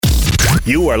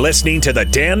You are listening to the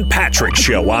Dan Patrick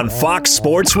Show on Fox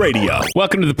Sports Radio.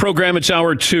 Welcome to the program. It's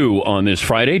hour 2 on this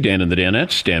Friday. Dan and the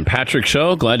Danettes, Dan Patrick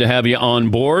Show. Glad to have you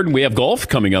on board. We have golf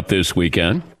coming up this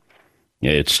weekend.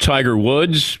 It's Tiger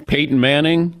Woods, Peyton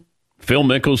Manning, Phil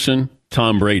Mickelson,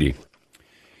 Tom Brady.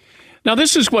 Now,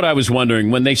 this is what I was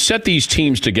wondering. When they set these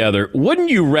teams together,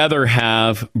 wouldn't you rather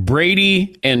have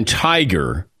Brady and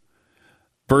Tiger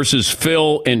versus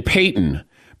Phil and Peyton?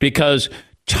 Because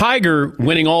Tiger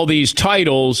winning all these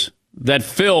titles, that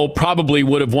Phil probably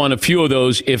would have won a few of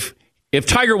those if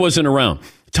Tiger wasn't around.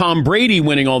 Tom Brady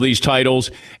winning all these titles,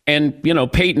 and,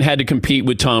 Peyton had to compete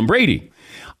with Tom Brady.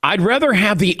 I'd rather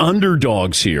have the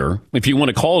underdogs here, if you want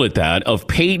to call it that, of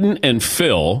Peyton and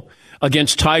Phil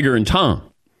against Tiger and Tom.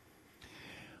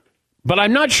 But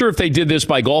I'm not sure if they did this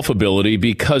by golf ability,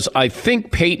 because I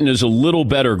think Peyton is a little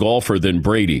better golfer than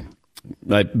Brady.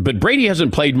 But Brady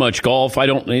hasn't played much golf.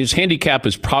 His handicap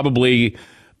is probably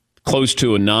close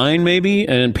to a 9, maybe,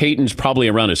 and Peyton's probably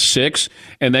around a 6.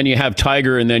 And then you have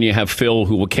Tiger, and then you have Phil,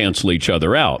 who will cancel each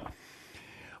other out.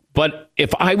 But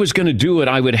if I was going to do it,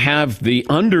 I would have the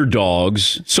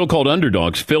underdogs, so-called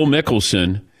underdogs, Phil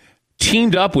Mickelson,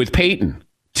 teamed up with Peyton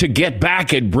to get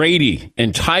back at Brady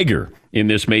and Tiger in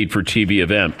this made-for-TV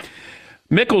event.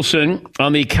 Mickelson,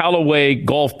 on the Callaway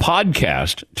Golf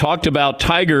Podcast, talked about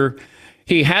Tiger.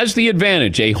 He has the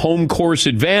advantage, a home course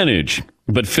advantage,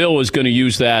 but Phil is going to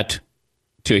use that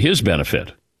to his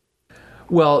benefit.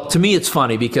 Well, to me, it's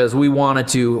funny because we wanted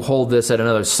to hold this at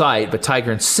another site, but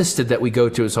Tiger insisted that we go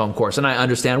to his home course, and I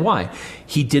understand why.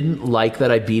 He didn't like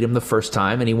that I beat him the first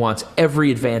time, and he wants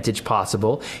every advantage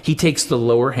possible. He takes the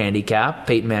lower handicap,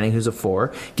 Peyton Manning, who's a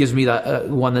 4, gives me the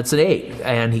one that's an 8,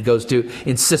 and he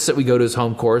insists that we go to his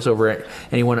home course over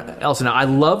anyone else. Now, I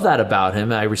love that about him,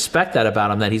 and I respect that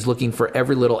about him, that he's looking for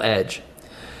every little edge.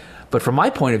 But from my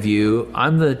point of view,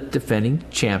 I'm the defending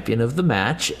champion of the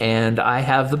match, and I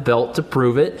have the belt to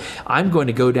prove it. I'm going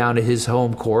to go down to his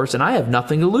home course, and I have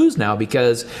nothing to lose now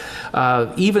because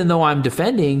even though I'm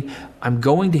defending, I'm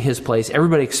going to his place.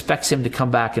 Everybody expects him to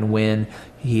come back and win.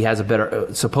 He has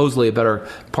supposedly a better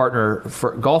partner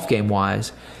for golf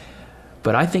game-wise.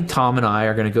 But I think Tom and I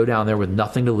are going to go down there with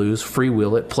nothing to lose,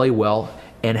 freewheel it, play well,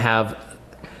 and have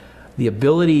the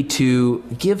ability to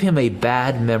give him a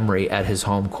bad memory at his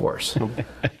home course.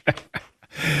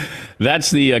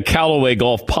 That's the Callaway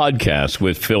Golf Podcast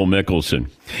with Phil Mickelson.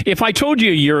 If I told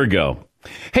you a year ago,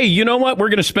 hey, you know what? We're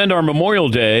going to spend our Memorial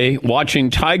Day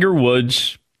watching Tiger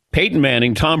Woods, Peyton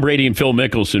Manning, Tom Brady, and Phil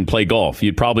Mickelson play golf,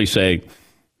 you'd probably say,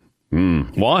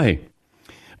 why?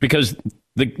 Because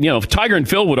if Tiger and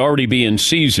Phil would already be in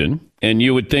season, and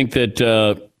you would think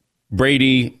that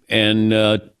Brady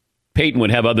and Peyton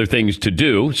would have other things to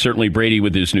do, certainly Brady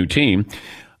with his new team.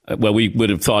 Well, we would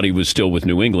have thought he was still with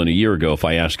New England a year ago if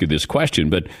I asked you this question.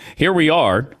 But here we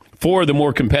are, 4 of the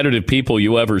more competitive people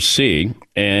you ever see,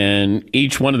 and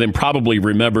each one of them probably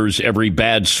remembers every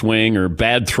bad swing or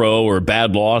bad throw or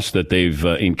bad loss that they've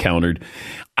encountered.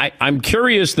 I'm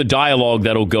curious the dialogue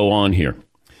that'll go on here,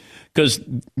 because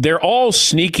they're all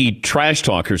sneaky trash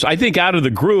talkers. I think out of the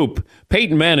group,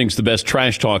 Peyton Manning's the best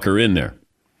trash talker in there.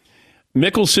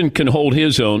 Mickelson can hold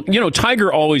his own.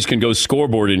 Tiger always can go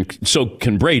scoreboard, and so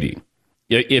can Brady.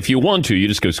 If you want to, you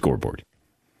just go scoreboard.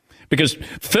 Because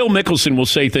Phil Mickelson will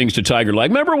say things to Tiger like,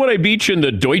 remember when I beat you in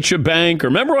the Deutsche Bank? Or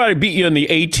remember when I beat you in the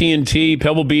AT&T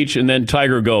Pebble Beach? And then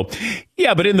Tiger will go,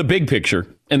 yeah, but in the big picture.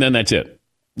 And then that's it.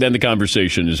 Then the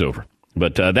conversation is over.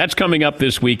 But that's coming up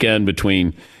this weekend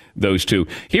between those two.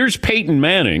 Here's Peyton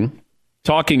Manning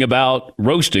talking about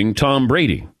roasting Tom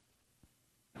Brady.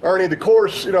 Ernie, the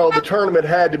course, the tournament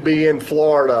had to be in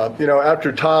Florida.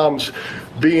 After Tom's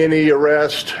B&E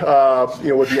arrest,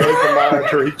 with the ankle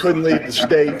monitor, he couldn't leave the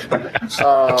state.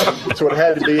 So it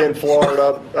had to be in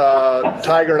Florida.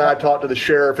 Tiger and I talked to the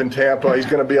sheriff in Tampa. He's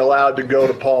going to be allowed to go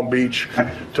to Palm Beach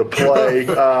to play.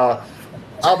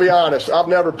 I'll be honest, I've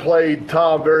never played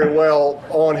Tom very well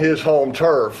on his home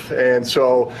turf. And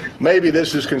so maybe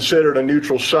this is considered a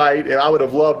neutral site. And I would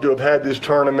have loved to have had this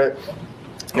tournament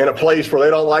in a place where they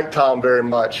don't like Tom very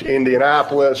much.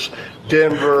 Indianapolis,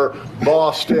 Denver,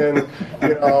 Boston,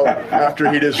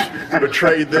 after he just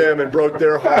betrayed them and broke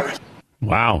their hearts.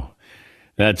 Wow.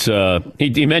 That's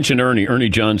he mentioned Ernie. Ernie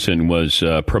Johnson was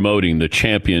promoting the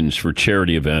Champions for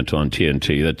Charity event on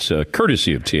TNT. That's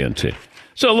courtesy of TNT.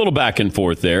 So a little back and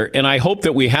forth there, and I hope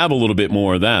that we have a little bit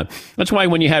more of that. That's why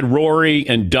when you had Rory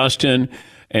and Dustin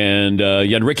and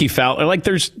you had Ricky Fowler,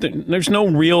 there's no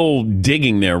real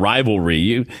digging there,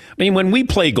 rivalry. When we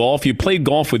play golf, you play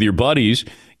golf with your buddies,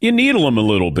 you needle them a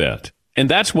little bit, and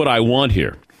that's what I want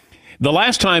here. The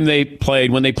last time they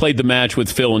played, when they played the match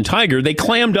with Phil and Tiger, they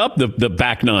clammed up the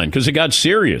back nine because it got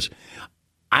serious.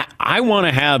 I want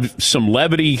to have some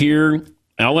levity here.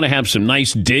 I want to have some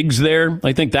nice digs there.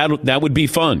 I think that would be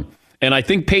fun. And I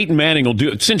think Peyton Manning will do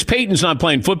it. Since Peyton's not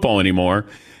playing football anymore,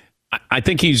 I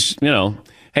think he's,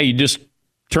 hey, you just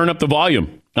turn up the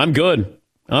volume. I'm good.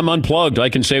 I'm unplugged. I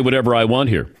can say whatever I want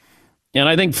here. And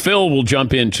I think Phil will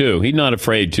jump in, too. He's not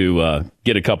afraid to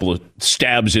get a couple of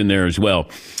stabs in there as well.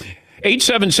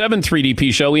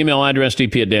 877-3DP Show. Email address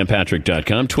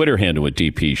dp@danpatrick.com. Twitter handle at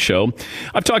DP Show.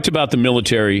 I've talked about the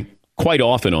military quite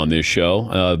often on this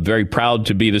show. Very proud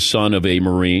to be the son of a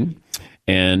Marine.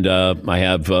 And I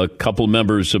have a couple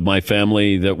members of my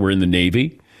family that were in the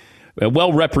Navy.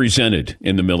 Well represented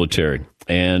in the military.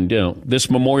 And, this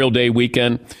Memorial Day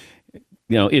weekend,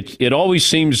 it always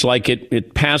seems like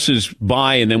it passes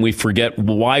by and then we forget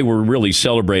why we're really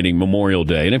celebrating Memorial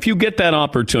Day. And if you get that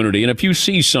opportunity and if you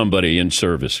see somebody in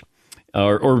service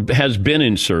or has been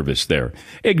in service there,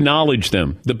 acknowledge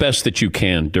them the best that you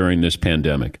can during this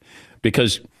pandemic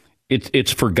because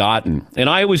it's forgotten. And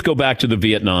I always go back to the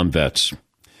Vietnam vets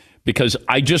because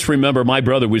I just remember my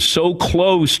brother was so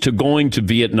close to going to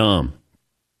Vietnam.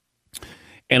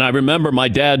 And I remember my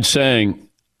dad saying,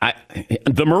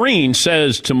 the Marine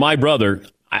says to my brother,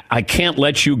 I can't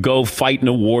let you go fight in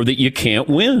a war that you can't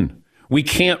win. We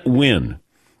can't win.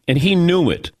 And he knew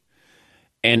it.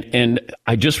 And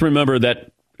I just remember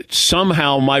that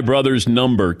somehow my brother's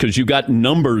number, because you got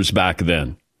numbers back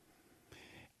then,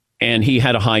 and he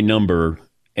had a high number,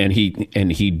 and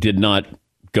he did not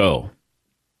go.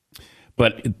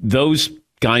 But those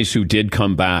guys who did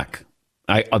come back,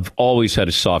 I've always had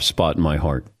a soft spot in my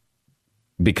heart.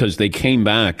 Because they came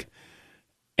back,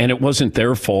 and it wasn't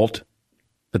their fault,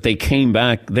 but they came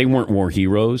back. They weren't war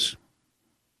heroes.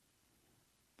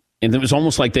 And it was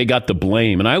almost like they got the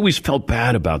blame. And I always felt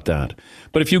bad about that.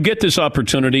 But if you get this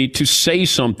opportunity to say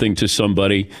something to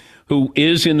somebody who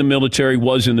is in the military,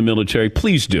 was in the military,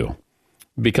 please do.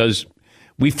 Because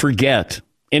we forget.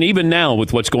 And even now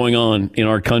with what's going on in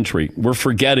our country, we're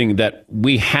forgetting that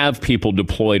we have people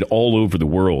deployed all over the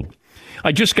world.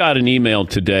 I just got an email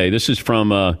today. This is from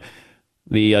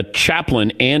the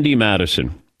chaplain, Andy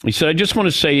Madison. He said, I just want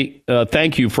to say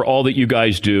thank you for all that you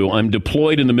guys do. I'm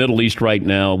deployed in the Middle East right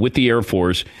now with the Air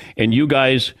Force, and you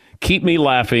guys keep me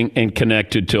laughing and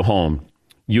connected to home.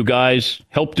 You guys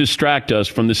help distract us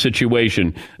from the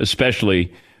situation,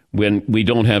 especially when we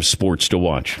don't have sports to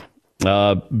watch.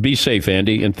 Be safe,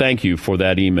 Andy, and thank you for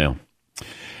that email.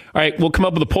 All right, we'll come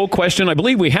up with a poll question. I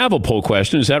believe we have a poll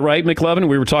question. Is that right, McLevin?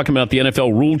 We were talking about the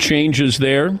NFL rule changes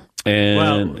there. And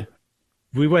well,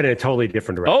 we went in a totally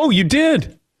different direction. Oh, you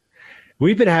did?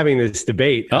 We've been having this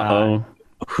debate.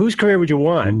 Whose career would you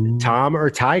want, Tom or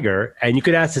Tiger? And you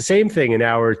could ask the same thing in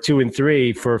hour 2 and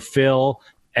 3 for Phil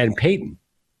and Peyton.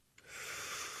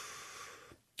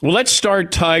 Well, let's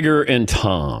start Tiger and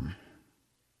Tom.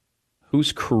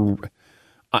 Whose career?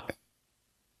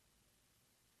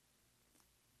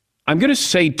 I'm going to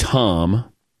say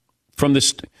Tom from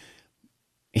this.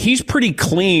 He's pretty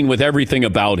clean with everything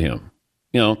about him.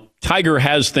 Tiger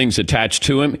has things attached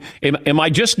to him. Am I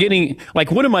just getting,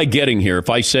 what am I getting here if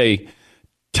I say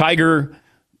Tiger?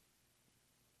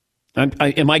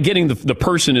 Am I getting the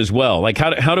person as well?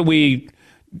 How do we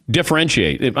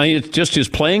differentiate? It's just his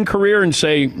playing career and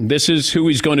say this is who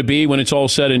he's going to be when it's all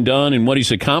said and done and what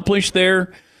he's accomplished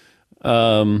there?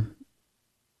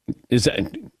 Is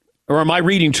that... Or am I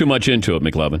reading too much into it,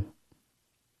 McLevin?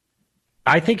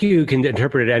 I think you can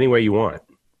interpret it any way you want.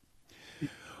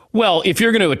 Well, if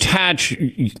you're going to attach,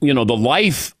 the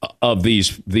life of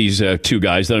these two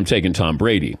guys, then I'm taking Tom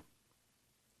Brady.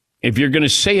 If you're going to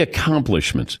say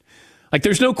accomplishments,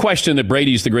 there's no question that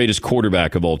Brady's the greatest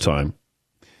quarterback of all time.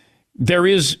 There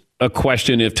is a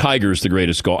question if Tiger's the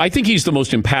greatest golfer. I think he's the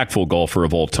most impactful golfer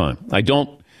of all time.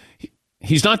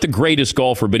 He's not the greatest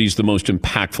golfer, but he's the most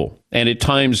impactful and at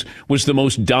times was the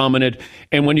most dominant.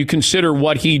 And when you consider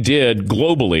what he did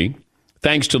globally,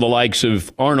 thanks to the likes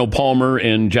of Arnold Palmer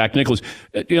and Jack Nicklaus,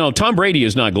 Tom Brady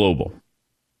is not global.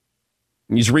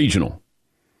 He's regional,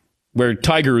 where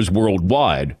Tiger is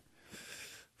worldwide.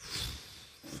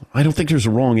 I don't think there's a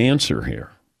wrong answer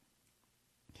here.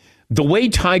 The way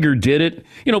Tiger did it,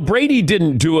 Brady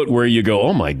didn't do it where you go,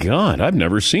 oh my God, I've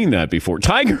never seen that before.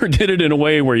 Tiger did it in a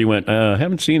way where you went, I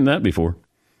haven't seen that before.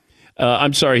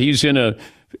 I'm sorry, he's in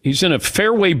a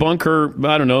fairway bunker,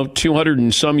 I don't know, 200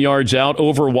 and some yards out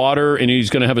over water, and he's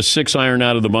going to have a 6-iron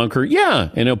out of the bunker. Yeah,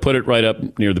 and he'll put it right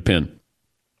up near the pin.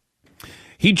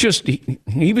 He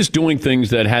was doing things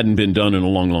that hadn't been done in a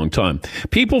long, long time.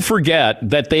 People forget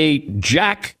that they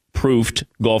jack-proofed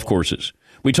golf courses.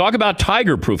 We talk about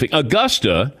Tiger proofing.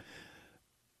 Augusta,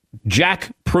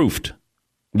 Jack proofed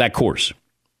that course.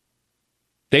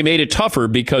 They made it tougher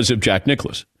because of Jack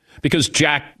Nicklaus, because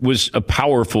Jack was a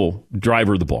powerful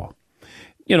driver of the ball.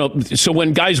 So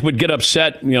when guys would get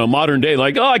upset, modern day,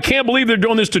 like, oh, I can't believe they're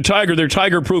doing this to Tiger. They're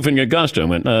Tiger-proofing Augusta. I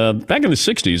went, back in the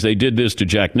 60s, they did this to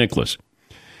Jack Nicklaus.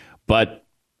 But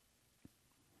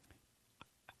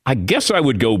I guess I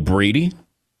would go Brady.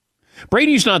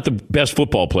 Brady's not the best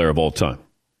football player of all time.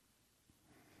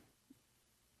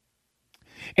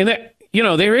 And that,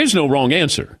 there is no wrong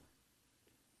answer.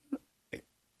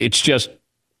 It's just,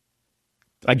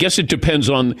 I guess it depends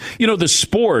on, the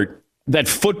sport. That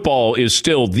football is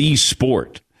still the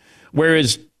sport,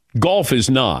 whereas golf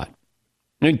is not.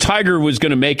 I mean, Tiger was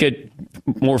going to make it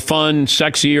more fun,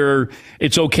 sexier.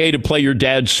 It's okay to play your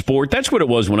dad's sport. That's what it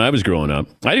was when I was growing up.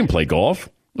 I didn't play golf.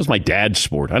 It was my dad's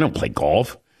sport. I don't play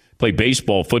golf. I play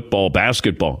baseball, football,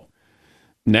 basketball.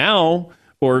 Now,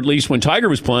 or at least when Tiger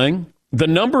was playing, the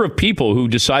number of people who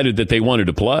decided that they wanted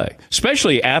to play,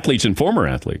 especially athletes and former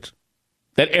athletes,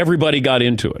 that everybody got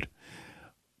into it.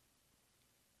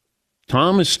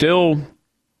 Tom is still,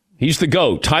 he's the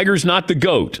GOAT. Tiger's not the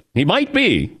GOAT. He might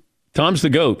be. Tom's the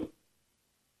GOAT.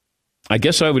 I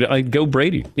guess I'd go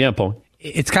Brady. Yeah, Paul.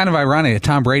 It's kind of ironic. A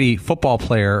Tom Brady, football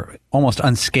player, almost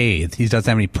unscathed. He doesn't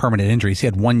have any permanent injuries. He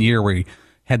had 1 year where he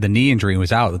had the knee injury and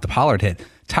was out with the Pollard hit.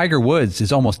 Tiger Woods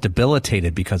is almost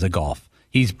debilitated because of golf.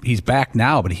 He's back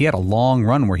now, but he had a long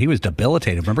run where he was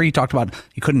debilitated. Remember, he talked about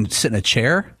he couldn't sit in a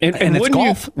chair, and it's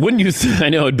golf. I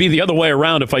know it'd be the other way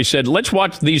around if I said, let's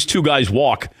watch these two guys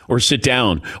walk or sit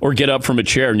down or get up from a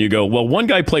chair, and you go, well, one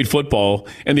guy played football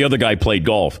and the other guy played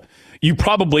golf. You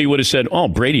probably would have said, oh,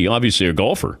 Brady, obviously a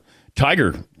golfer.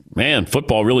 Tiger, man,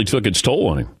 football really took its toll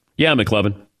on him. Yeah,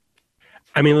 McLevin.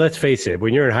 I mean, let's face it.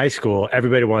 When you're in high school,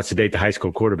 everybody wants to date the high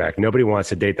school quarterback. Nobody wants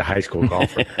to date the high school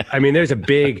golfer. I mean, there's a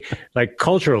big,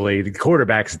 culturally, the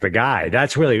quarterback's the guy.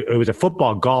 It was a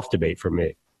football golf debate for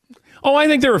me. Oh, I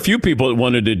think there are a few people that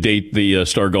wanted to date the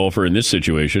star golfer in this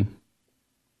situation.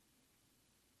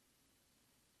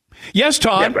 Yes,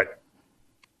 Todd. Yeah, but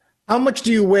how much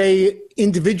do you weigh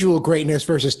individual greatness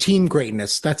versus team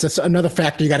greatness? That's another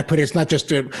factor you got to put in. It's not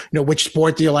just which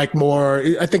sport do you like more.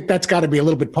 I think that's got to be a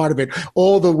little bit part of it.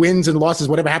 All the wins and losses,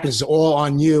 whatever happens, is all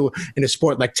on you in a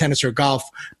sport like tennis or golf,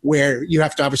 where you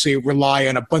have to obviously rely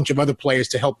on a bunch of other players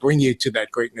to help bring you to that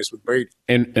greatness with Brady.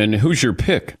 And who's your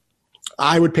pick?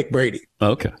 I would pick Brady.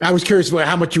 Okay. I was curious about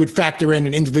how much you would factor in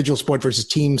an individual sport versus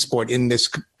team sport in this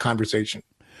conversation.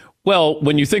 Well,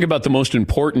 when you think about the most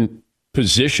important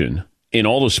position in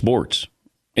all the sports,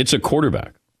 it's a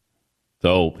quarterback.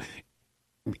 So,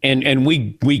 and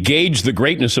we gauge the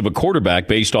greatness of a quarterback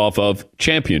based off of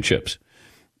championships.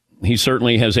 He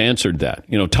certainly has answered that.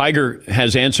 Tiger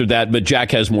has answered that, but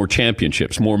Jack has more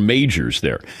championships, more majors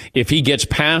there. If he gets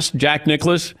past Jack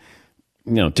Nicklaus,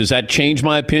 does that change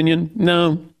my opinion?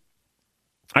 No.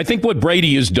 I think what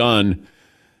Brady has done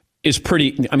is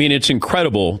it's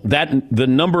incredible that the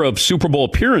number of Super Bowl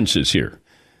appearances here.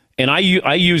 And I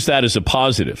use that as a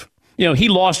positive. He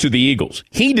lost to the Eagles.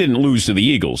 He didn't lose to the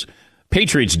Eagles.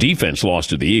 Patriots defense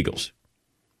lost to the Eagles.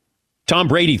 Tom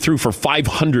Brady threw for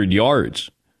 500 yards.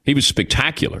 He was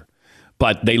spectacular.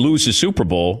 But they lose the Super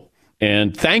Bowl.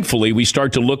 And thankfully, we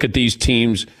start to look at these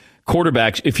teams'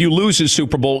 quarterbacks. If you lose the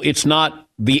Super Bowl, it's not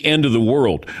the end of the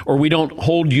world. Or we don't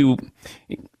hold you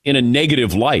in a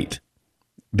negative light.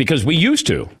 Because we used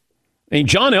to. I mean,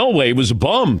 John Elway was a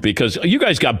bum because you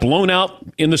guys got blown out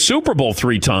in the Super Bowl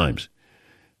 3 times.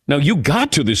 Now, you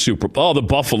got to the Super Bowl. Oh, the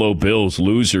Buffalo Bills,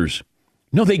 losers.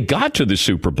 No, they got to the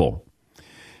Super Bowl.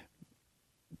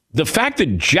 The fact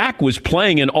that Jack was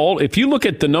playing in if you look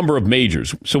at the number of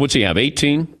majors, so what's he have,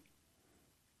 18?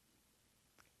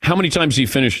 How many times did he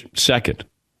finish second?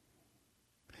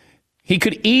 He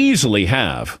could easily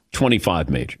have 25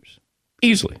 majors.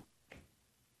 Easily.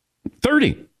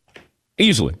 30.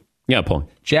 Easily. Yeah, Paul.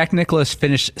 Jack Nicklaus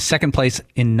finished second place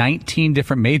in 19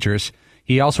 different majors.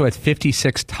 He also had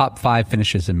 56 top 5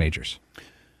 finishes in majors.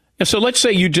 Yeah, so let's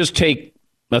say you just take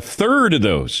a third of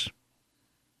those.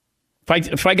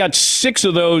 If I got 6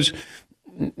 of those,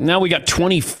 now we got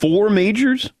 24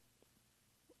 majors?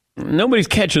 Nobody's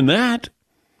catching that.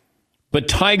 But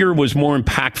Tiger was more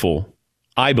impactful,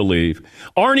 I believe.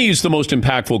 Arnie is the most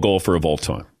impactful golfer of all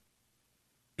time.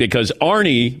 Because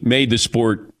Arnie made the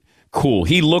sport cool.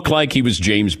 He looked like he was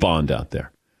James Bond out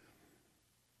there.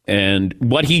 And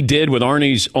what he did with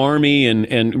Arnie's Army,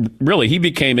 and really, he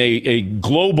became a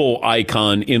global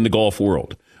icon in the golf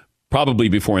world, probably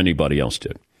before anybody else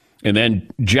did. And then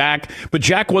Jack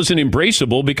wasn't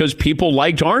embraceable because people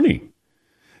liked Arnie.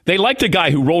 They liked a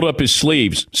guy who rolled up his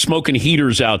sleeves, smoking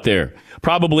heaters out there,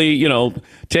 probably,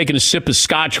 taking a sip of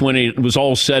scotch when it was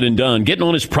all said and done, getting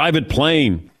on his private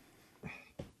plane.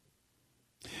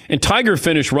 And Tiger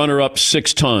finished runner-up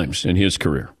 6 times in his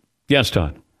career. Yes,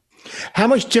 Todd. How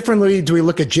much differently do we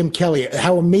look at Jim Kelly?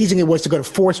 How amazing it was to go to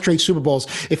 4 straight Super Bowls.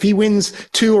 If he wins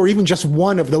 2 or even just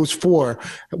 1 of those 4,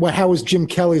 how is Jim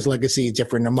Kelly's legacy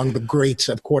different among the greats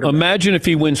of quarterbacks? Imagine if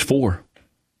he wins 4.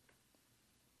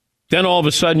 Then all of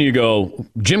a sudden you go,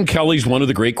 Jim Kelly's one of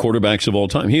the great quarterbacks of all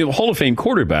time. He's a Hall of Fame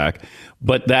quarterback,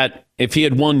 but that if he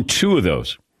had won 2 of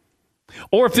those,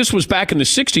 or if this was back in the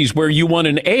 60s where you won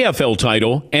an AFL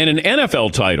title and an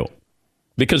NFL title,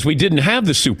 because we didn't have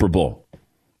the Super Bowl.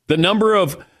 The number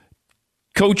of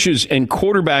coaches and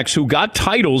quarterbacks who got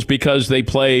titles because they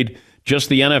played just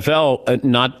the NFL,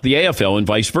 not the AFL, and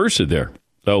vice versa there.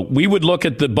 So we would look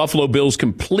at the Buffalo Bills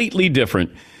completely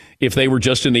different if they were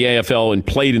just in the AFL and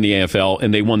played in the AFL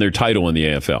and they won their title in the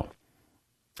AFL. All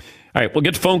right, we'll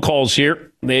get to phone calls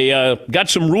here. They got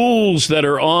some rules that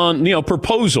are on,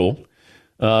 proposal.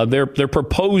 They're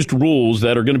proposed rules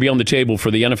that are going to be on the table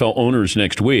for the NFL owners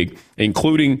next week,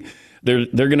 including they're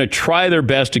going to try their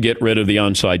best to get rid of the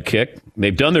onside kick.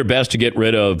 They've done their best to get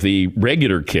rid of the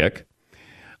regular kick.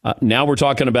 Now we're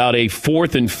talking about a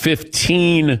 4th and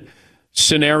 15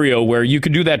 scenario where you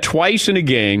could do that twice in a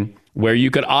game, where you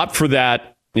could opt for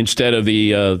that instead of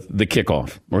the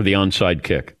kickoff or the onside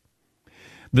kick.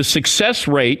 The success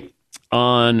rate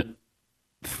on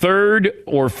 3rd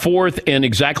or 4th and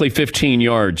exactly 15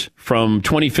 yards from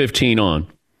 2015 on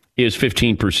is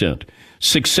 15%.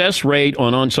 Success rate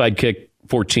on onside kick,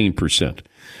 14%.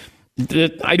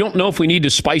 I don't know if we need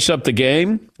to spice up the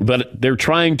game, but they're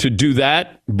trying to do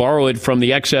that, borrow it from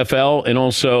the XFL, and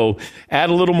also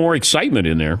add a little more excitement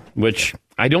in there, which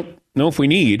I don't know if we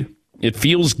need. It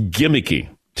feels gimmicky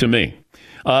to me.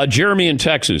 Jeremy in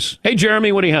Texas. Hey,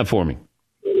 Jeremy, what do you have for me?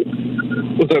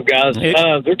 What's up, guys?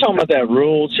 They're talking about that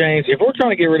rule change. If we're trying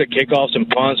to get rid of kickoffs and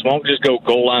punts, why don't we just go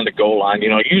goal line to goal line?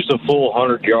 Use the full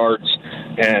 100 yards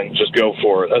and just go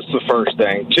for it. That's the first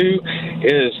thing. 2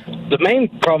 is the main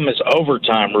problem is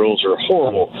overtime rules are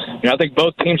horrible. I think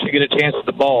both teams should get a chance at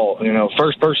the ball.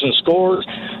 First person scores,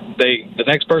 the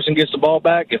next person gets the ball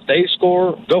back. If they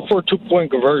score, go for a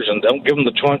 2-point conversion. Don't give them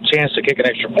the chance to kick an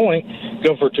extra point.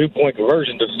 Go for a 2-point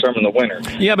conversion to determine the winner.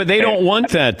 Yeah, but they don't want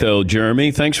that, though,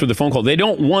 Jeremy. Thanks for the phone call. They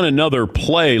don't want another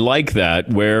play like that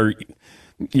where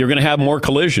you're going to have more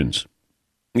collisions.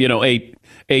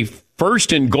 A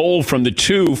first and goal from the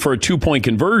 2 for a 2-point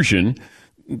conversion,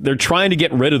 they're trying to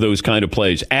get rid of those kind of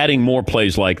plays, adding more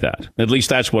plays like that. At least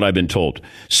that's what I've been told.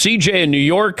 CJ in New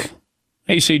York.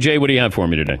 Hey, CJ, what do you have for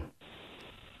me today?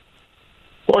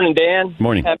 Morning, Dan.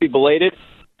 Morning. Happy belated.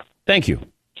 Thank you.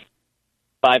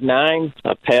 5'9",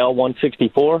 a pale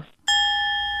 164.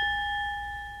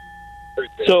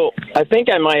 So I think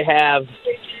I might have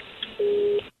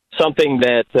something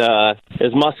that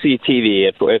is must-see TV.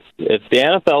 If the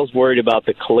NFL is worried about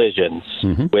the collisions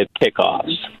with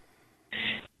kickoffs,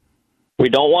 we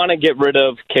don't want to get rid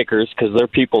of kickers because they're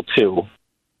people too.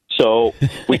 So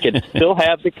we could still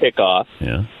have the kickoff.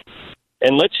 Yeah.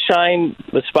 And let's shine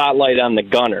the spotlight on the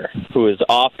gunner, who is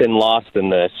often lost in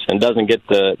this and doesn't get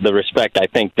the respect I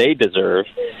think they deserve.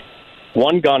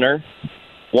 1 gunner,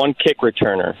 1 kick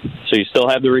returner. So you still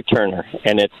have the returner.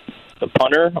 And it's the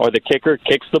punter or the kicker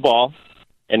kicks the ball,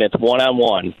 and it's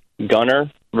 1-on-1,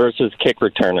 gunner versus kick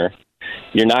returner.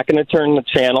 You're not going to turn the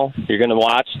channel. You're going to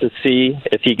watch to see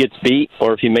if he gets beat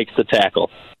or if he makes the tackle.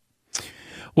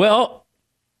 Well,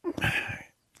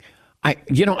 I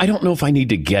don't know if I need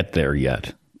to get there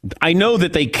yet. I know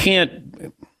that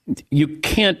you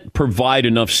can't provide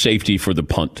enough safety for the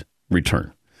punt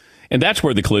return. And that's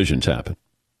where the collisions happen,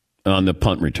 on the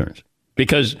punt returns.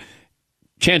 Because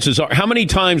chances are, how many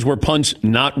times were punts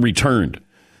not returned?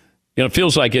 It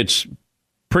feels like it's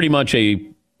pretty much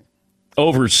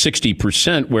over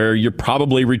 60% where you're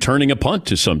probably returning a punt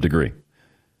to some degree.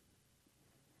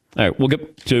 All right, we'll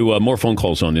get to more phone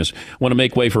calls on this. I want to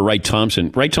make way for Wright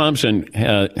Thompson. Wright Thompson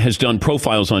has done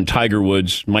profiles on Tiger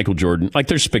Woods, Michael Jordan.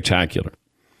 They're spectacular.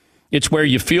 It's where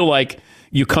you feel like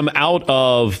you come out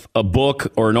of a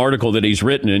book or an article that he's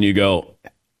written and you go,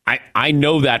 I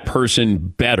know that person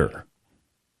better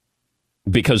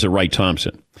because of Wright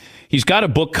Thompson. He's got a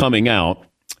book coming out,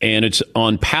 and it's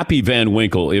on Pappy Van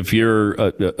Winkle. If you're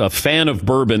a fan of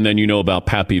bourbon, then you know about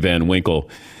Pappy Van Winkle.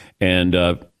 And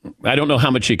I don't know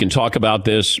how much he can talk about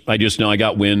this. I just know I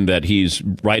got wind that he's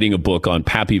writing a book on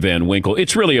Pappy Van Winkle.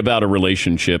 It's really about a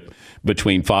relationship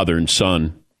between father and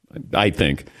son, I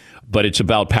think. But it's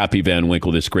about Pappy Van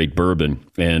Winkle, this great bourbon.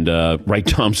 And Wright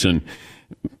Thompson,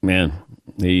 man,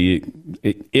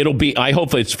 It'll be. I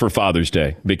hope it's for Father's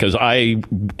Day because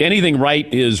anything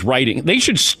Wright is writing. They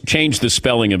should change the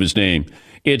spelling of his name.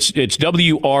 It's Wright. It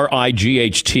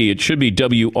should be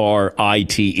Write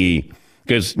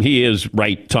because he is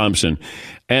Wright Thompson.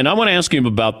 And I want to ask him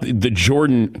about the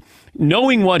Jordan.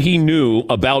 Knowing what he knew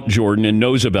about Jordan and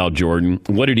knows about Jordan,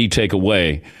 what did he take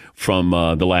away from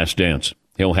The Last Dance?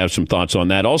 He'll have some thoughts on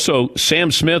that. Also,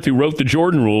 Sam Smith, who wrote the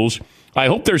Jordan rules. I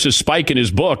hope there's a spike in his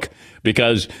book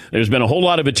because there's been a whole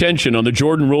lot of attention on the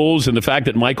Jordan rules and the fact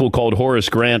that Michael called Horace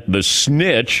Grant the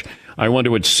snitch. I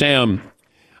wonder what Sam,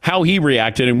 how he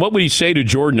reacted and what would he say to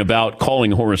Jordan about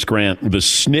calling Horace Grant the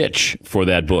snitch for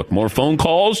that book. More phone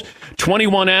calls,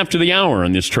 21 after the hour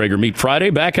on this Traeger Meet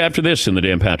Friday. Back after this in The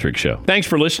Dan Patrick Show. Thanks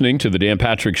for listening to The Dan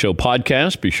Patrick Show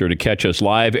podcast. Be sure to catch us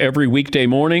live every weekday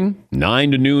morning,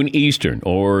 9 to noon Eastern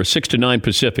or 6 to 9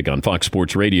 Pacific on Fox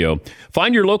Sports Radio.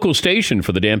 Find your local station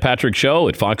for The Dan Patrick Show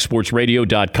at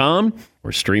foxsportsradio.com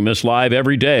or stream us live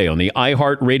every day on the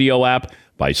iHeartRadio app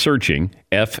by searching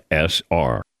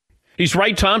FSR. He's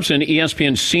Wright Thompson,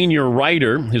 ESPN senior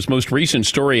writer. His most recent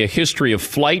story, A History of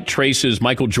Flight, traces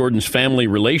Michael Jordan's family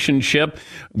relationship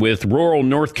with rural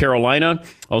North Carolina.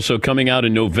 Also coming out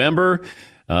in November,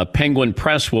 Penguin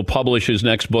Press will publish his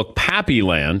next book,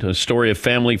 Pappyland, a story of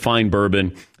family, fine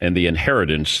bourbon, and the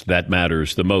inheritance that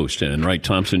matters the most. And Wright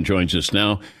Thompson joins us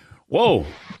now. Whoa,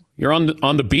 you're on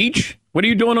the beach? What are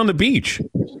you doing on the beach?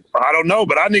 I don't know,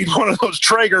 but I need one of those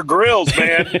Traeger grills,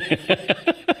 man.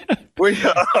 We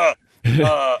have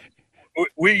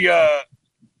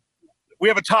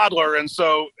a toddler, and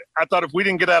so I thought if we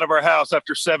didn't get out of our house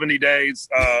after 70 days,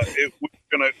 it was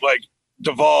gonna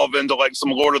devolve into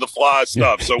some Lord of the Flies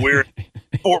stuff. So we're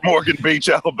in Fort Morgan Beach,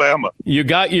 Alabama. You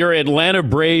got your Atlanta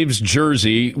Braves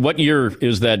jersey. What year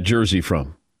is that jersey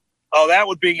from? Oh, that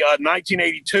would be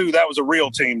 1982. That was a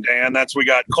real team, Dan. We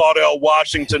got Claudell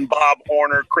Washington, Bob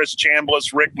Horner, Chris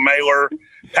Chambliss, Rick Mailer,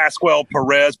 Pascual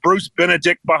Perez, Bruce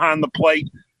Benedict behind the plate,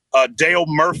 Dale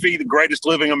Murphy, the greatest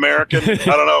living American. I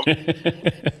don't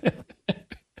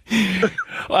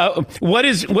know. What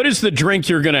is the drink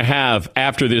you're going to have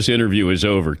after this interview is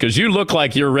over? Because you look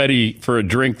like you're ready for a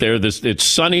drink there. It's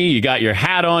sunny. You got your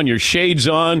hat on, your shades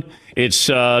on. It's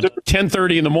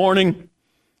 10:30 in the morning.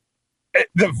 At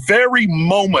the very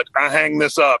moment I hang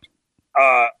this up,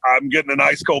 I'm getting an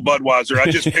ice cold Budweiser.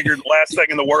 I just figured the last thing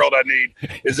in the world I need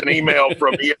is an email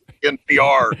from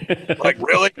NPR.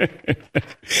 Really?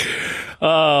 Oh,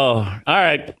 all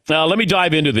right. Now let me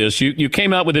dive into this. You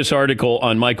came out with this article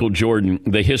on Michael Jordan,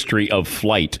 The History of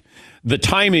Flight. The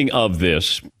timing of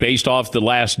this, based off The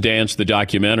Last Dance, the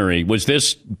documentary, was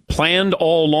this planned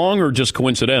all along or just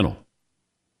coincidental?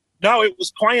 No, it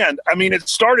was planned. I mean, it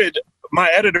started. My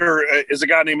editor is a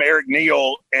guy named Eric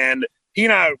Neal, and he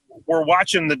and I were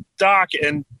watching the doc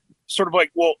and sort of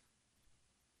well,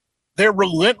 they're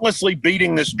relentlessly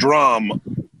beating this drum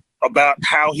about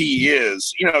how he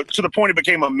is, to the point it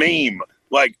became a meme.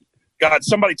 God,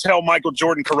 somebody tell Michael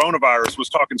Jordan coronavirus was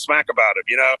talking smack about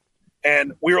him,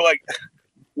 And we were like,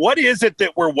 what is it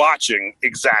that we're watching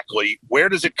exactly? Where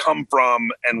does it come from?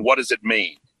 And what does it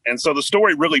mean? And so the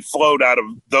story really flowed out of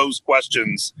those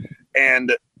questions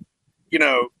and,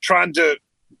 trying to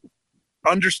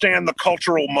understand the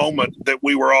cultural moment that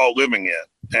we were all living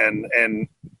in. And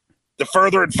the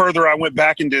further and further I went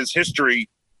back into his history,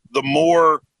 the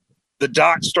more the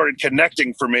dots started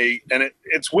connecting for me. And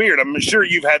it's weird. I'm sure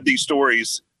you've had these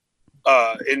stories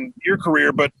in your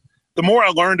career, but the more I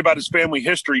learned about his family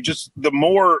history, just the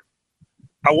more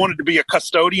I wanted to be a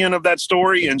custodian of that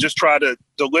story and just try to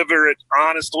deliver it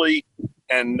honestly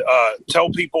and tell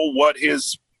people what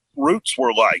his roots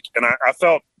were like. And I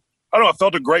felt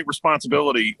a great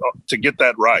responsibility to get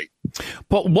that right.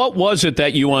 But what was it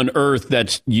that you unearthed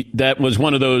that was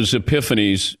one of those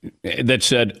epiphanies that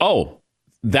said, oh,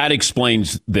 that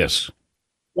explains this?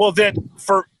 Well, that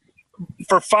for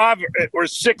 5 or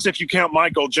 6, if you count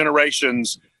Michael,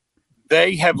 generations,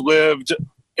 they have lived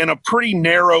in a pretty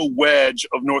narrow wedge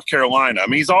of North Carolina. I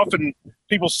mean,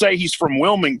 people say he's from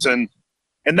Wilmington,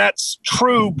 and that's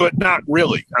true, but not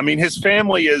really. I mean, his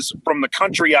family is from the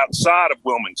country outside of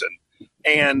Wilmington.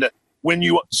 And when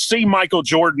you see Michael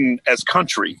Jordan as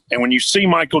country, and when you see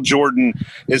Michael Jordan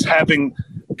as having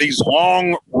these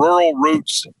long rural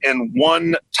roots in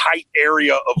one tight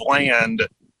area of land,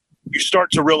 you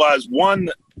start to realize, one,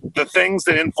 the things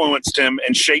that influenced him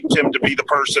and shaped him to be the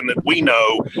person that we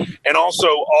know, and also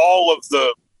all of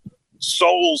the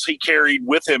souls he carried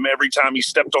with him every time he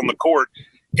stepped on the court.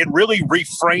 It really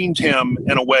reframed him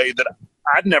in a way that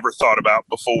I'd never thought about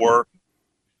before.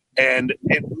 And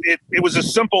it was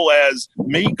as simple as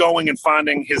me going and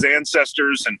finding his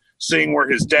ancestors and seeing where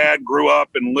his dad grew up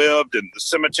and lived, and the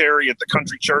cemetery at the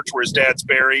country church where his dad's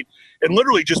buried, and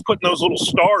literally just putting those little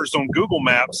stars on Google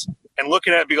Maps and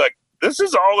looking at it and be like, this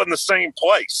is all in the same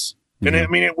place. And I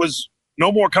mean, it was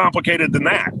no more complicated than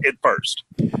that at first.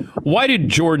 Why did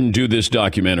Jordan do this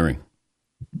documentary?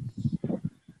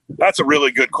 That's a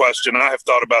really good question. I have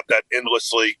thought about that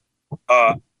endlessly.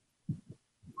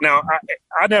 Now,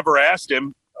 I never asked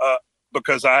him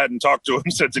because I hadn't talked to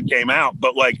him since it came out.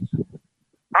 But, like,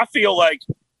 I feel like,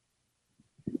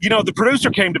 you know, the producer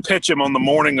came to pitch him on the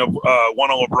morning of one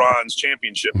of LeBron's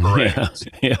championship parades.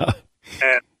 Yeah.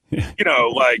 And, you know,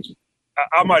 like,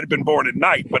 I might have been born at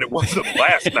night, but it wasn't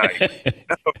last night.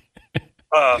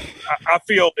 I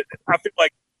feel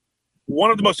like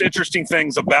one of the most interesting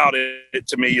things about it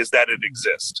to me is that it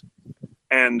exists,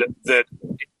 and that,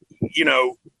 you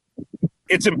know,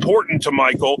 it's important to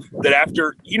Michael that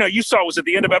after, you know, you saw it was at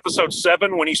the end of episode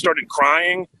 7 when he started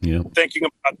crying, thinking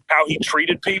about how he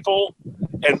treated people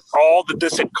and all that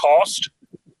this had cost.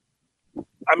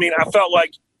 I mean, I felt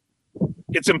like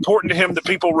it's important to him that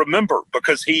people remember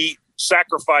because he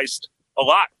sacrificed a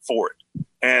lot for it.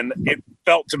 And it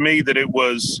felt to me that it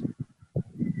was,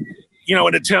 you know,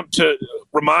 an attempt to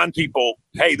remind people,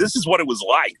 hey, this is what it was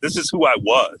like. This is who I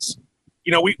was.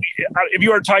 You know, if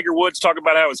you heard Tiger Woods talk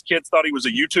about how his kids thought he was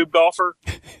a YouTube golfer,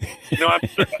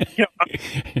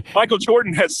 Michael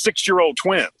Jordan has 6-year-old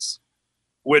twins,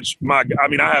 which I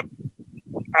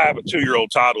have a 2-year-old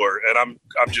toddler, and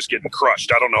I'm just getting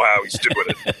crushed. I don't know how he's doing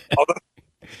it. Although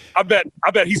I bet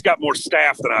he's got more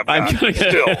staff than I've got.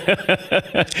 Still,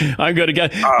 I'm going to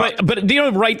get. But you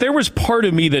know, right, there was part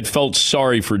of me that felt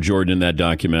sorry for Jordan in that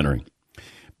documentary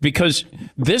because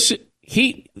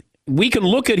we can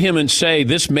look at him and say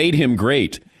this made him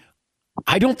great.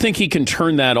 I don't think he can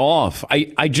turn that off.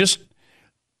 I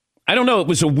don't know. It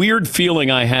was a weird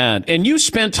feeling I had. And you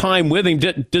spent time with him.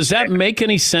 Does that make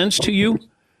any sense to you?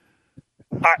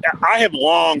 I have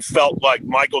long felt like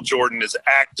Michael Jordan is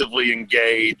actively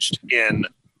engaged in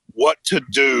what to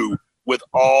do with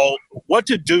all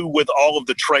of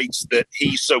the traits that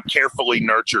he so carefully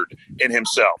nurtured in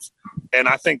himself. And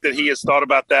I think that he has thought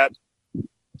about that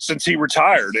since he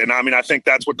retired. And I mean, I think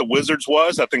that's what the Wizards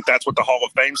was. I think that's what the Hall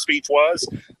of Fame speech was.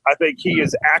 I think he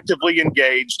is actively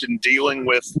engaged in dealing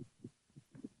with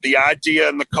the idea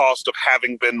and the cost of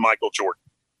having been Michael Jordan.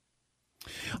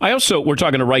 We're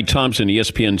talking to Wright Thompson,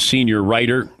 ESPN senior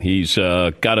writer. He's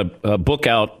got a book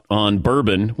out on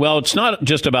bourbon. Well, it's not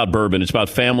just about bourbon. It's about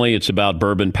family. It's about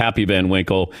bourbon, Pappy Van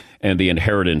Winkle, and the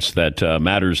inheritance that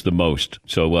matters the most.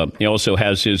 So he also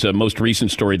has his most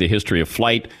recent story, The History of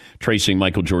Flight, tracing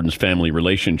Michael Jordan's family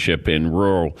relationship in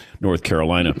rural North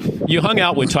Carolina. You hung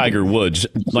out with Tiger Woods.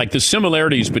 Like the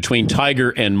similarities between Tiger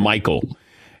and Michael.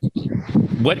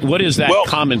 What is that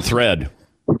common thread?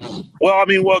 Well, I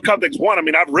mean, a couple things. One, I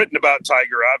mean, I've written about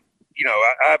Tiger. I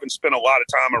haven't spent a lot of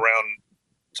time around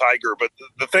Tiger, but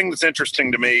the thing that's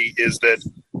interesting to me is that,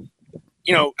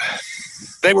 you know,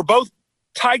 they were both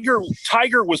Tiger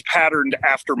was patterned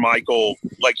after Michael,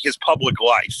 like his public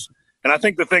life. And I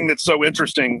think the thing that's so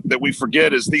interesting that we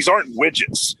forget is these aren't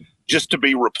widgets just to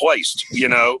be replaced. You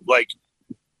know, like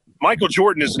Michael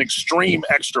Jordan is an extreme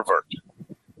extrovert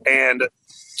and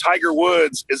Tiger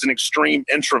Woods is an extreme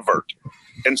introvert.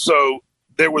 And so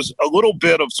there was a little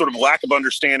bit of sort of lack of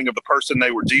understanding of the person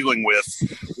they were dealing with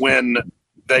when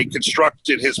they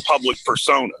constructed his public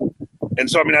persona. And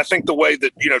so, I mean, I think the way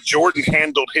that, you know, Jordan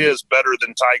handled his better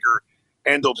than Tiger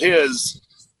handled his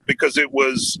because it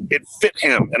fit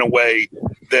him in a way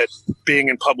that being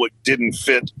in public didn't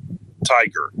fit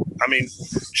Tiger. I mean,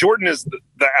 Jordan is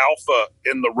the alpha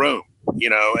in the room,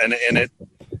 you know,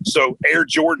 so Air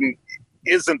Jordan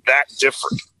isn't that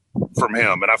different from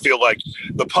him. And I feel like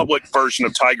the public version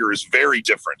of Tiger is very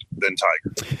different than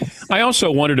Tiger. I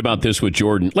also wondered about this with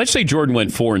Jordan. Let's say Jordan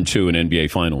went 4-2 in NBA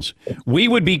Finals. We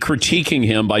would be critiquing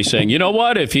him by saying, you know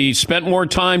what, if he spent more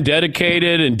time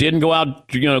dedicated and didn't go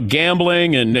out, you know,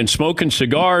 gambling and smoking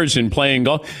cigars and playing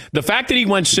golf, the fact that he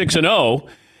went 6-0,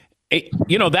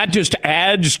 you know, that just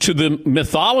adds to the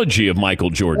mythology of Michael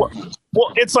Jordan.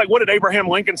 Well, it's like, what did Abraham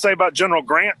Lincoln say about General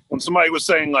Grant when somebody was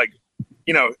saying, like,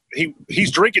 you know,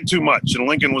 he's drinking too much, and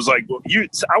Lincoln was like, "Well,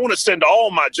 I want to send all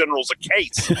my generals a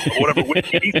case of whatever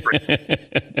whiskey he's drinking."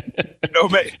 You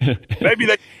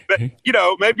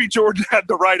know, maybe Jordan had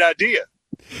the right idea.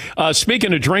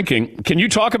 Speaking of drinking, can you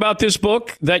talk about this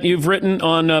book that you've written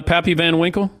on Pappy Van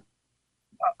Winkle?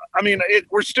 I mean,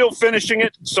 we're still finishing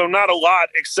it, so not a lot,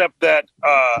 except that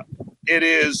it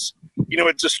is, you know,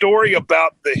 it's a story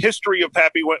about the history of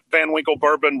Pappy Van Winkle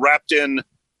bourbon wrapped in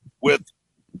with,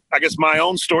 I guess, my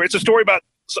own story. It's a story about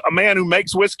a man who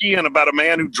makes whiskey and about a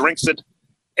man who drinks it.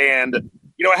 And,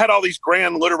 I had all these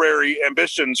grand literary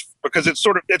ambitions because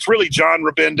it's really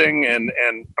genre bending, and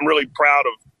I'm really proud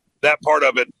of that part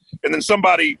of it. And then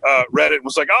somebody read it and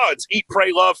was like, "Oh, it's Eat,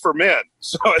 Pray, Love for Men."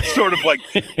 So it's sort of like,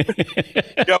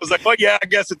 I was like, "Well, yeah, I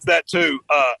guess it's that too."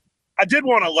 I did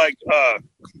want to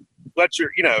let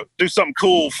your, do something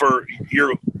cool for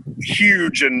your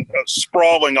huge and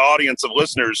sprawling audience of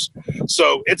listeners.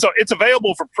 So it's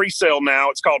available for pre-sale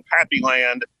now. It's called Pappy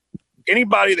Land.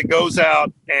 Anybody that goes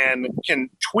out and can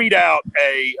tweet out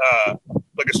a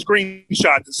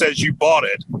screenshot that says you bought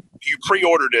it, you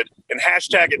pre-ordered it, and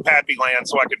hashtag it Pappyland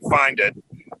so I can find it,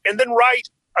 and then write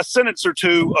a sentence or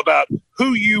two about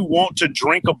who you want to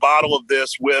drink a bottle of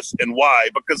this with and why,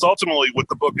 because ultimately what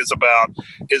the book is about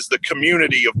is the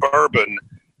community of bourbon.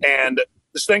 And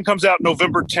this thing comes out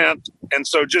November 10th, and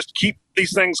so just keep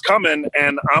these things coming,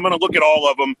 and I'm going to look at all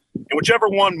of them, and whichever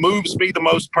one moves me the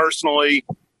most personally,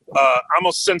 I'm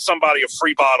going to send somebody a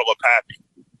free bottle of Pappy.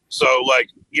 So,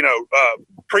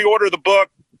 pre-order the book,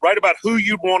 write about who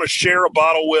you'd want to share a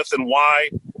bottle with and why,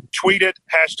 tweet it,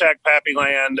 hashtag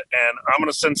Pappyland, and I'm going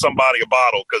to send somebody a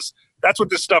bottle, because that's what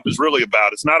this stuff is really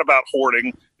about. It's not about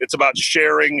hoarding. It's about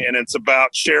sharing, and it's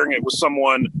about sharing it with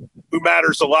someone who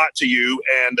matters a lot to you.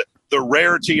 And the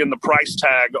rarity and the price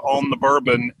tag on the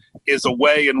bourbon is a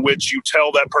way in which you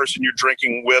tell that person you're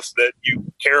drinking with that you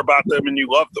care about them and you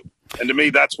love them. And to me,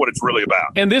 that's what it's really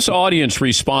about. And this audience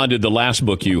responded the last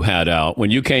book you had out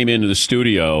when you came into the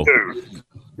studio. Dude.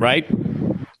 Right?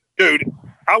 Dude,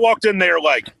 I walked in there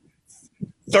like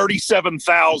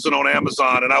 37,000 on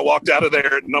Amazon, and I walked out of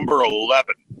there at number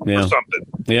 11 or something.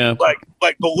 Yeah.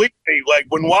 Like, believe me, like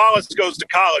when Wallace goes to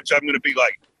college, I'm going to be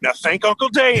like, now thank Uncle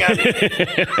Dan.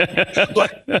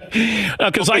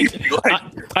 Because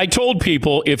I told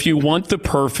people, if you want the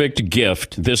perfect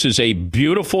gift, this is a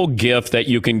beautiful gift that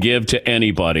you can give to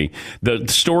anybody. The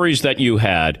stories that you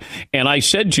had. And I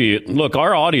said to you, look,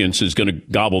 our audience is going to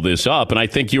gobble this up. And I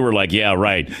think you were like, yeah,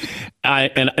 right.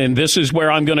 And this is where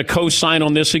I'm going to co-sign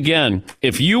on this again.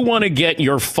 If you want to get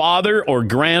your father or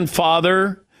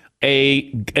grandfather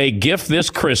a gift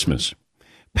this Christmas,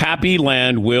 Pappy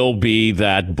Land will be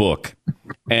that book.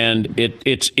 And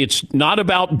it's not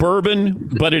about bourbon,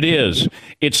 but it is.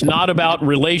 It's not about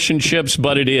relationships,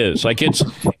 but it is. Like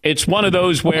it's one of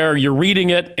those where you're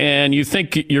reading it and you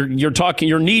think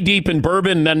you're knee deep in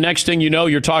bourbon, and then next thing you know,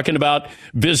 you're talking about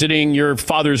visiting your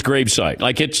father's gravesite.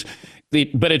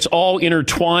 But it's all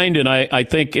intertwined, and I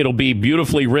think it'll be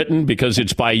beautifully written because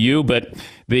it's by you. But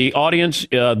the audience,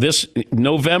 this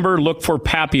November, look for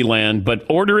Pappy Land, but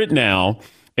order it now.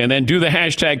 And then do the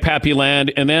hashtag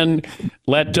Pappyland, and then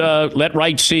let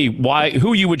Wright see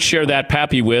who you would share that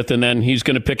Pappy with, and then he's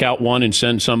going to pick out one and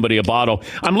send somebody a bottle.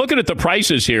 I'm looking at the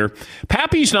prices here.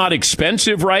 Pappy's not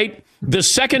expensive, right? The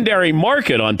secondary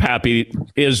market on Pappy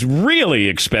is really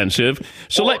expensive.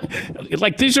 So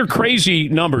these are crazy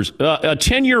numbers. A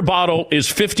 10-year bottle is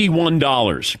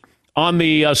 $51. On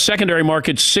the secondary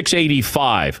market,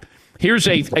 $685. Here's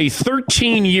a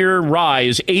 13-year rye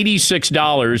is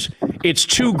 $86. It's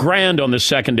 $2,000 on the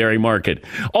secondary market.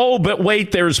 Oh, but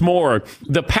wait, there's more.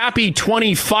 The Pappy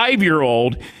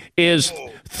 25-year-old is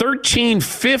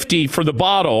 $13.50 for the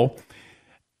bottle.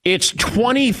 It's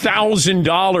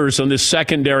 $20,000 on the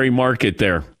secondary market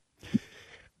there.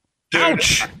 Dude,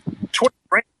 ouch!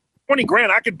 20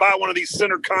 grand, I could buy one of these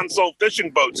center console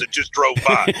fishing boats that just drove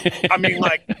by. I mean,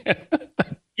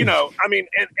 and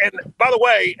by the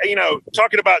way,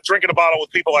 talking about drinking a bottle with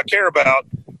people I care about,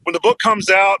 when the book comes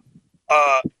out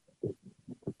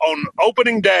on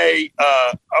opening day,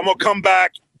 I'm going to come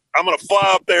back. I'm going to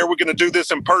fly up there. We're going to do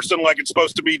this in person like it's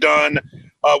supposed to be done.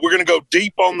 We're going to go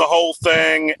deep on the whole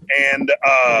thing. And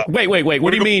wait.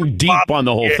 What do you mean deep on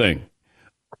the whole thing?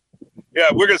 Yeah,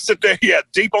 we're going to sit there,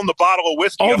 deep on the bottle of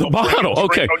whiskey. Oh, the bottle.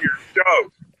 Okay. On your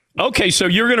show. Okay, so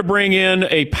you're going to bring in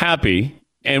a Pappy,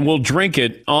 and we'll drink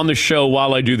it on the show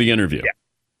while I do the interview. Yeah.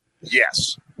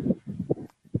 Yes.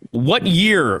 What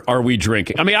year are we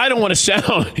drinking? I mean, I don't want to sound...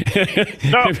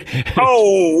 No.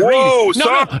 Oh, whoa.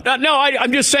 No,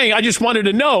 I'm just saying, I just wanted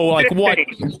to know, 15. What?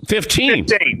 15.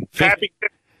 15. Happy 15.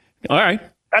 All right.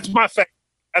 That's my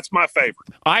favorite.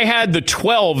 I had the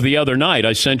 12 the other night.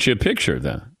 I sent you a picture of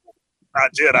that. I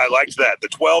did. I liked that. The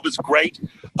 12 is great.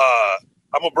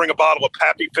 I'm going to bring a bottle of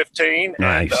Pappy 15.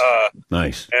 Nice. And,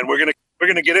 nice. And we're gonna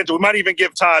get into it. We might even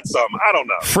give Todd some. I don't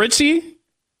know. Fritzy?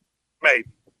 Maybe.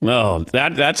 Oh,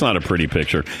 that's not a pretty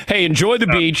picture. Hey, enjoy the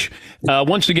beach.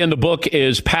 Once again, the book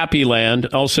is Pappy Land.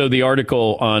 Also, the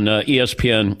article on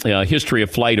ESPN, History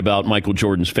of Flight, about Michael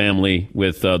Jordan's family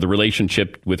with the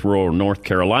relationship with rural North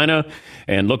Carolina.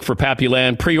 And look for Pappy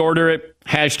Land. Pre-order it.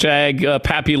 Hashtag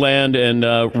Pappyland,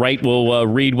 and Wright will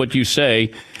read what you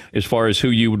say as far as who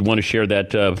you would want to share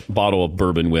that bottle of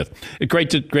bourbon with. Great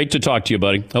to talk to you,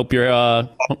 buddy. Hope you're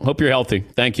healthy.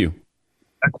 Thank you.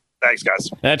 Thanks, guys.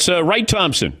 That's Wright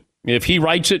Thompson. If he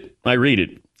writes it, I read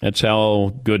it. That's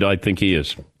how good I think he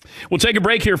is. We'll take a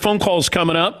break here. Phone calls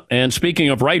coming up. And speaking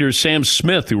of writers, Sam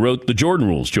Smith, who wrote The Jordan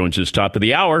Rules, joins us top of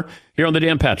the hour here on The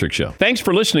Dan Patrick Show. Thanks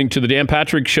for listening to The Dan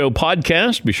Patrick Show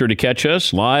podcast. Be sure to catch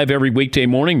us live every weekday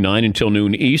morning, 9 until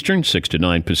noon Eastern, 6 to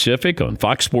 9 Pacific on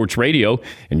Fox Sports Radio.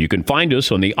 And you can find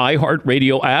us on the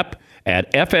iHeartRadio app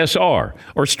at FSR,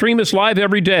 or stream us live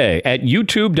every day at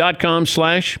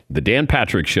youtube.com/The Dan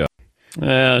Patrick Show.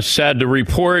 Sad to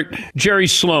report, Jerry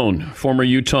Sloan, former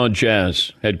Utah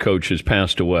Jazz head coach, has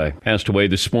passed away. Passed away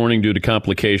this morning due to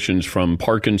complications from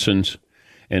Parkinson's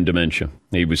and dementia.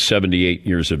 He was 78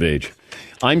 years of age.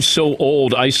 I'm so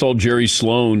old, I saw Jerry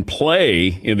Sloan play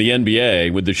in the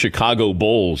NBA with the Chicago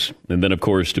Bulls, and then, of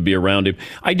course, to be around him.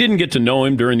 I didn't get to know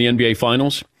him during the NBA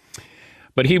Finals,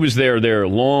 but he was there a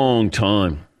long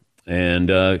time. And,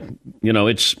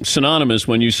 it's synonymous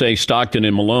when you say Stockton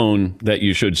and Malone that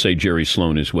you should say Jerry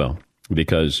Sloan as well,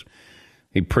 because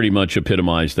he pretty much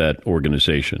epitomized that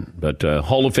organization. But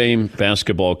Hall of Fame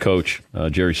basketball coach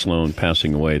Jerry Sloan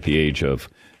passing away at the age of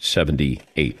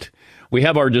 78. We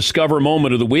have our Discover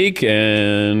Moment of the Week,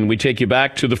 and we take you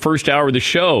back to the first hour of the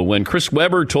show when Chris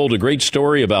Webber told a great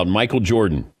story about Michael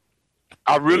Jordan.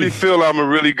 I really feel I'm a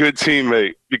really good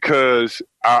teammate because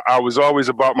I was always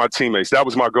about my teammates. That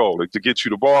was my goal, to get you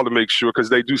the ball, to make sure,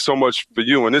 because they do so much for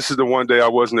you. And this is the one day I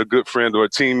wasn't a good friend or a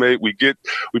teammate. We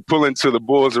pull into the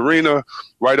Bulls Arena,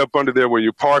 right up under there where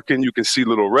you're parking. You can see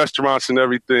little restaurants and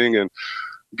everything, and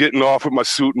getting off with my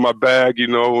suit and my bag,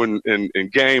 in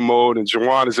game mode. And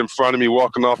Juwan is in front of me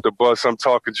walking off the bus. I'm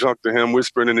talking junk to him,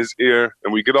 whispering in his ear.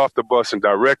 And we get off the bus, and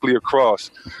directly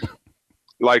across,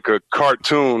 like a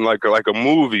cartoon, like a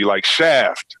movie, like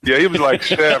Shaft. Yeah, he was like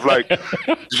Shaft. Like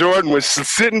Jordan was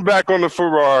sitting back on the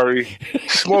Ferrari,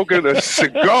 smoking a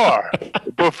cigar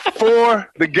before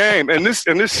the game. And this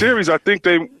series, I think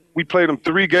we played them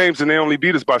 3 games and they only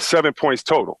beat us by 7 points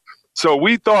total. So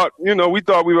we thought we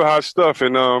were hot stuff.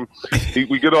 And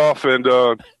we get off, and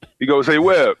he goes, "Hey,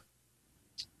 Webb,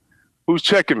 who's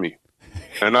checking me?"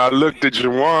 And I looked at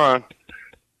Juwan,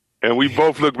 and we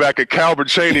both looked back at Calbert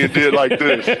Chaney and did like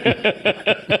this.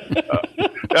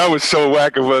 That was so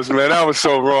whack of us, man. That was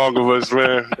so wrong of us,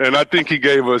 man. And I think he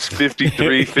gave us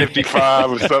 53,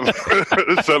 55 or something,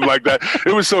 something like that.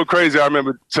 It was so crazy. I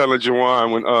remember telling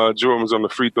Juwan when Jordan was on the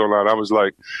free throw line, I was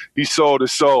like, he sold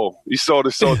his soul. He sold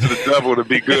his soul to the devil to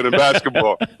be good in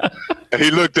basketball. And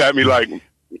he looked at me like,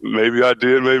 maybe I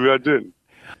did, maybe I didn't.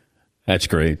 That's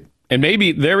great. And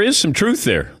maybe there is some truth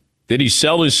there. Did he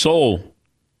sell his soul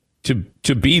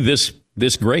to be this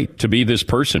great, to be this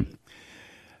person?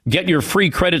 Get your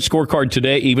free credit scorecard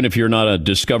today, even if you're not a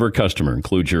Discover customer.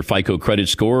 Includes your FICO credit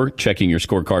score. Checking your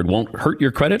scorecard won't hurt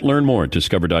your credit. Learn more at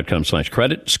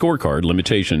discover.com/credit. Scorecard,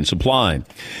 limitations apply.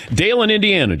 Dale in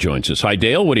Indiana joins us. Hi,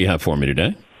 Dale. What do you have for me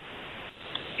today?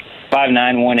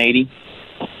 5'9", 180.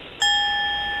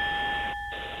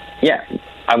 Yeah,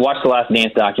 I watched the Last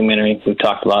Dance documentary. We've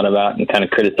talked a lot about and kind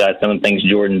of criticized some of the things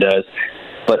Jordan does.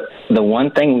 But the one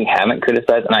thing we haven't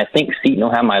criticized, and I think Seton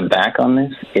will have my back on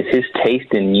this, is his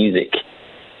taste in music.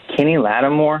 Kenny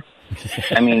Lattimore.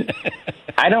 I mean,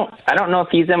 I don't know if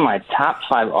he's in my top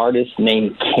 5 artists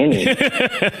named Kenny.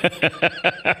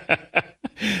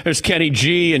 There's Kenny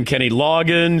G and Kenny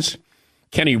Loggins,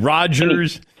 Kenny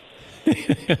Rogers.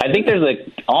 I think there's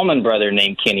an Allman brother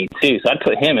named Kenny too, so I'd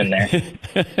put him in there.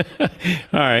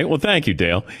 All right. Well, thank you,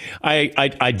 Dale.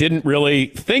 I didn't really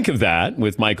think of that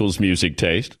with Michael's music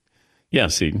taste.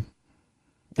 Yes, Eden.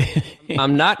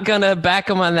 I'm not gonna back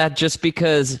him on that just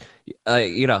because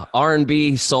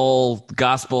R&B, soul,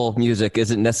 gospel music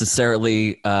isn't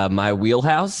necessarily my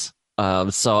wheelhouse.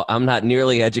 So I'm not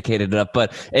nearly educated enough,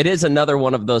 but it is another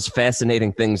one of those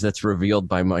fascinating things that's revealed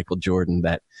by Michael Jordan,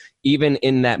 that even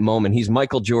in that moment, he's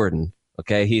Michael Jordan.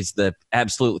 Okay. He's the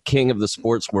absolute king of the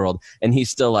sports world. And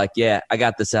he's still like, yeah, I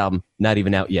got this album not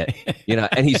even out yet,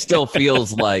 and he still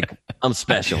feels like I'm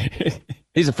special.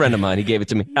 He's a friend of mine. He gave it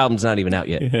to me. Album's not even out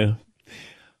yet. Yeah.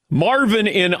 Marvin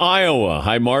in Iowa.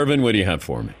 Hi, Marvin. What do you have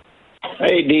for me?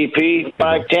 Hey, DP,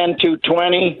 5'10",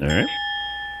 220. All right.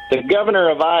 The governor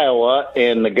of Iowa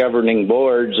and the governing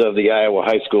boards of the Iowa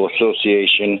High School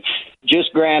Association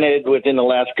just granted within the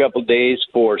last couple of days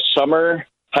for summer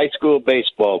high school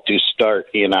baseball to start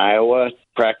in Iowa,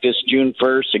 practice June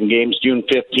 1st and games June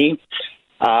 15th.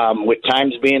 With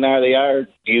times being how they are,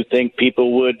 do you think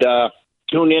people would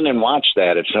tune in and watch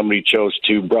that if somebody chose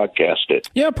to broadcast it.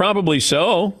 Yeah, probably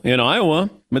so in Iowa.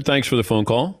 But thanks for the phone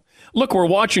call. Look, we're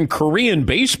watching Korean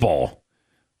baseball.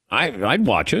 I'd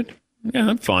watch it. Yeah,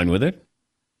 I'm fine with it.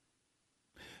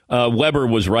 Weber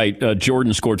was right.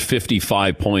 Jordan scored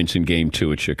 55 points in Game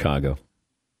 2 at Chicago.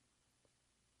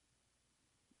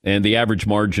 And the average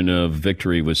margin of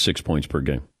victory was 6 points per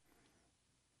game.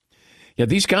 Yeah,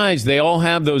 these guys, they all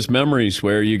have those memories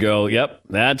where you go, yep,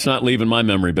 that's not leaving my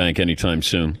memory bank anytime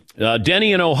soon.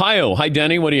 Denny in Ohio. Hi,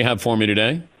 Denny. What do you have for me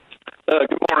today?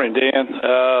 Good morning, Dan.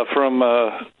 From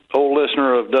old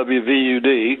listener of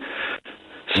WVUD,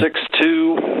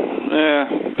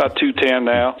 6'2", about 210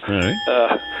 now. All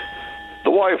right.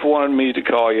 The wife wanted me to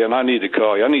call you, and I need to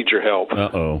call you. I need your help.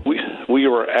 Uh-oh. We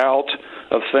were out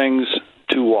of things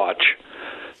to watch,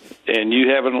 and you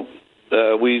haven't.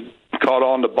 We caught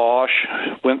on to Bosch,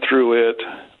 went through it,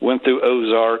 went through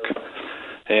Ozark,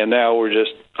 and now we're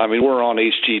on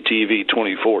HGTV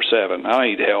 24/7. I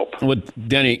need help. Well,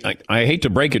 Denny, I hate to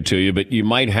break it to you, but you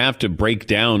might have to break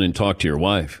down and talk to your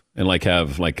wife and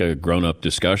have a grown-up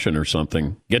discussion or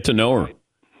something. Get to know her.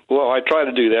 Well, I try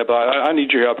to do that, but I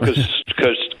need your help because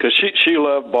she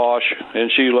loved Bosch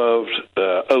and she loved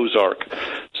Ozark.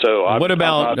 So what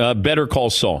about Better Call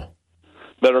Saul?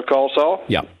 Better Call Saul?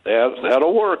 Yeah.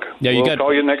 That'll work. Yeah, we'll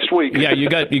call you next week. Yeah, you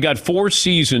got 4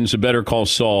 seasons of Better Call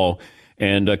Saul.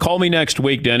 And call me next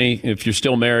week, Denny. If you're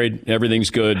still married, everything's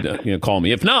good, call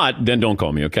me. If not, then don't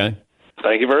call me, okay?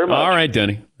 Thank you very much. All right,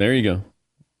 Denny. There you go.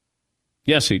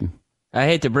 Yes, Eden. I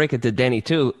hate to break it to Denny,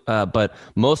 too, but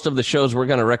most of the shows we're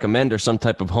going to recommend are some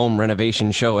type of home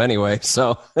renovation show anyway.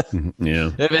 So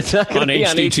yeah, if it's not going to be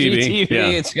on HGTV, yeah.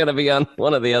 It's going to be on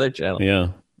one of the other channels. Yeah.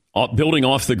 Building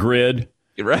off the grid.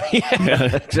 Right.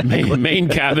 Yeah. Exactly. Main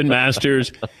Cabin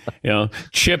Masters.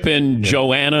 Chip and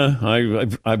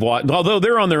Joanna. I've watched, although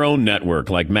they're on their own network,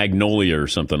 like Magnolia or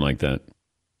something like that.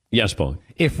 Yes, Paul.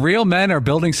 If real men are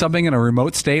building something in a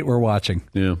remote state, we're watching.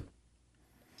 Yeah.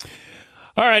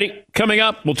 All righty. Coming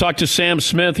up, we'll talk to Sam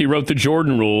Smith. He wrote the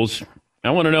Jordan Rules.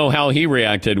 I want to know how he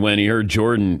reacted when he heard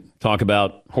Jordan talk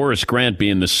about Horace Grant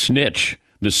being the snitch,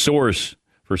 the source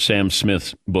for Sam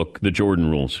Smith's book, The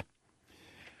Jordan Rules.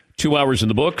 2 hours in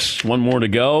the books, one more to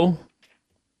go.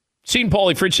 Seton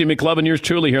Pauly, Fritzy McLovin, yours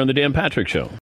truly here on the Dan Patrick Show.